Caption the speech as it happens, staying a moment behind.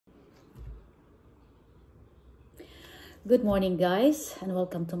Good morning, guys, and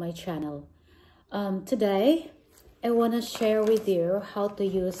welcome to my channel. Today I want to share with you how to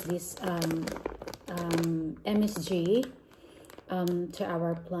use this MSG to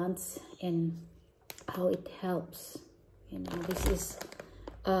our plants and how it helps. This is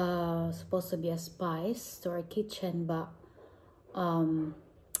supposed to be a spice to our kitchen, but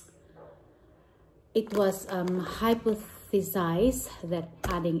it was hypothesized that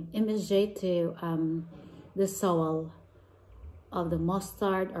adding MSG to the soil of the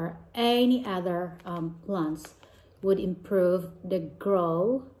mustard or any other plants would improve the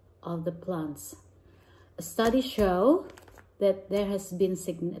growth of the plants. A study show that there has been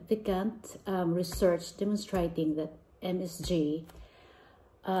significant research demonstrating that MSG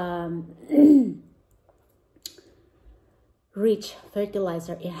rich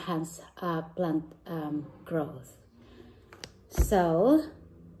fertilizer enhance plant growth. So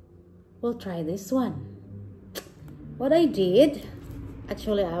we'll try this one. What I did,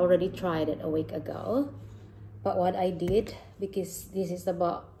 actually I already tried it a week ago, but what I did, because this is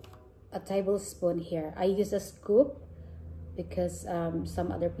about a tablespoon here, I use a scoop because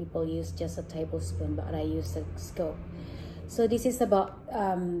some other people use just a tablespoon, but I use a scoop. So this is about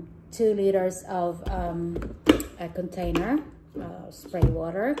 2 liters of a container, spray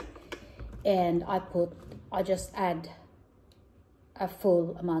water, and I just add a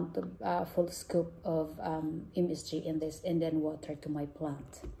full amount of full scoop of MSG in this, and then water to my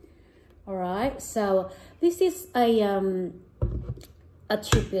plant. All right, so this is a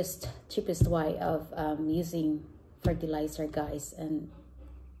cheapest way of using fertilizer, guys, and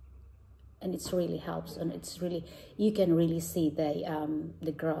it's really helps, and it's really, you can really see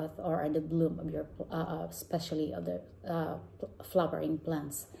the growth or the bloom of your especially of the flowering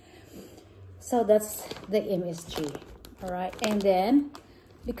plants. So that's the MSG. All right, and then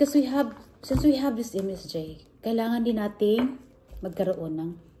since we have this MSG, kailangan din nating magkaroon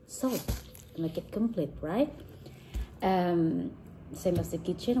ng salt to make it complete, right? Same as the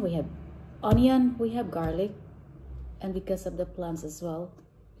kitchen, we have onion, we have garlic, and because of the plants as well,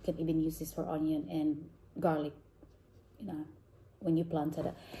 you can even use this for onion and garlic, when you planted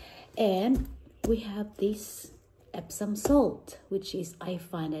it. And we have this Epsom salt, which is, I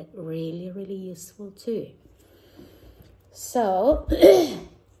find it really, really useful too. So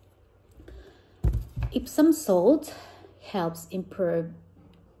Epsom salt helps improve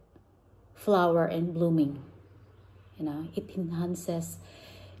flower and blooming. It enhances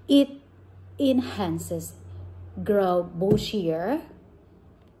grow bushier,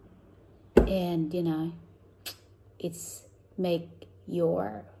 and it's make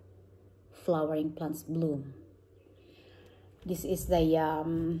your flowering plants bloom. This is the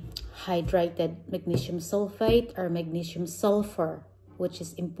hydrated magnesium sulfate or magnesium sulfur, which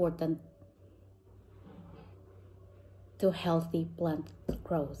is important to healthy plant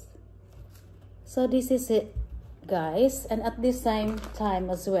growth. So this is it, guys, and at the same time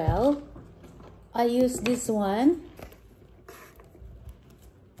as well, I use this one.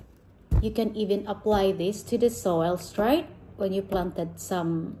 You can even apply this to the soil straight when you planted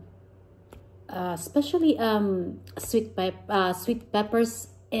some especially sweet peppers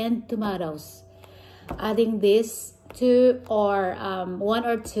and tomatoes. Adding this 1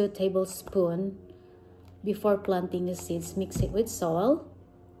 or 2 tablespoons before planting the seeds, mix it with soil,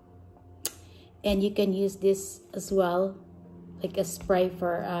 and you can use this as well like a spray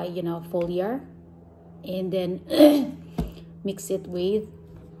for foliar, and then mix it with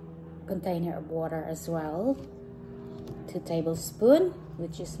container of water as well, 2 tablespoons,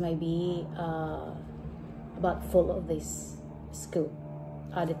 which is maybe about full of this scoop.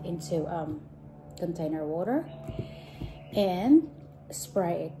 Add it into container water and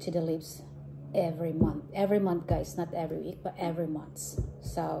spray it to the leaves every month, guys, not every week, but every month.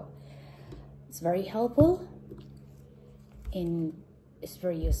 So it's very helpful and it's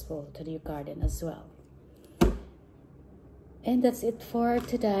very useful to your garden as well. And that's it for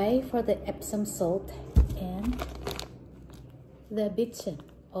today for the Epsom salt and the Bitchin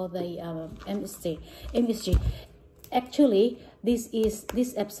or the MSG. Actually, this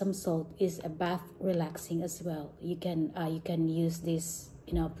Epsom salt is a bath relaxing as well. You can use this,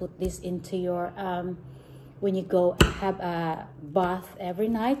 put this into your when you go have a bath every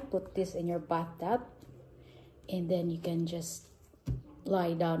night, put this in your bathtub, and then you can just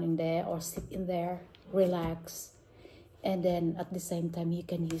lie down in there or sit in there, relax, and then at the same time you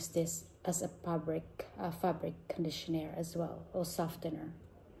can use this as a fabric conditioner as well, or softener.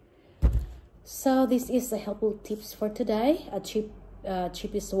 So this is the helpful tips for today, a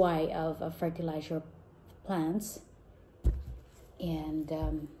cheapest way of fertilizer plants. And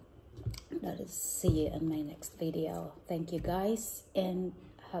Let us see you in my next video. Thank you guys and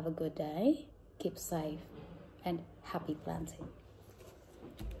have a good day. Keep safe and happy planting.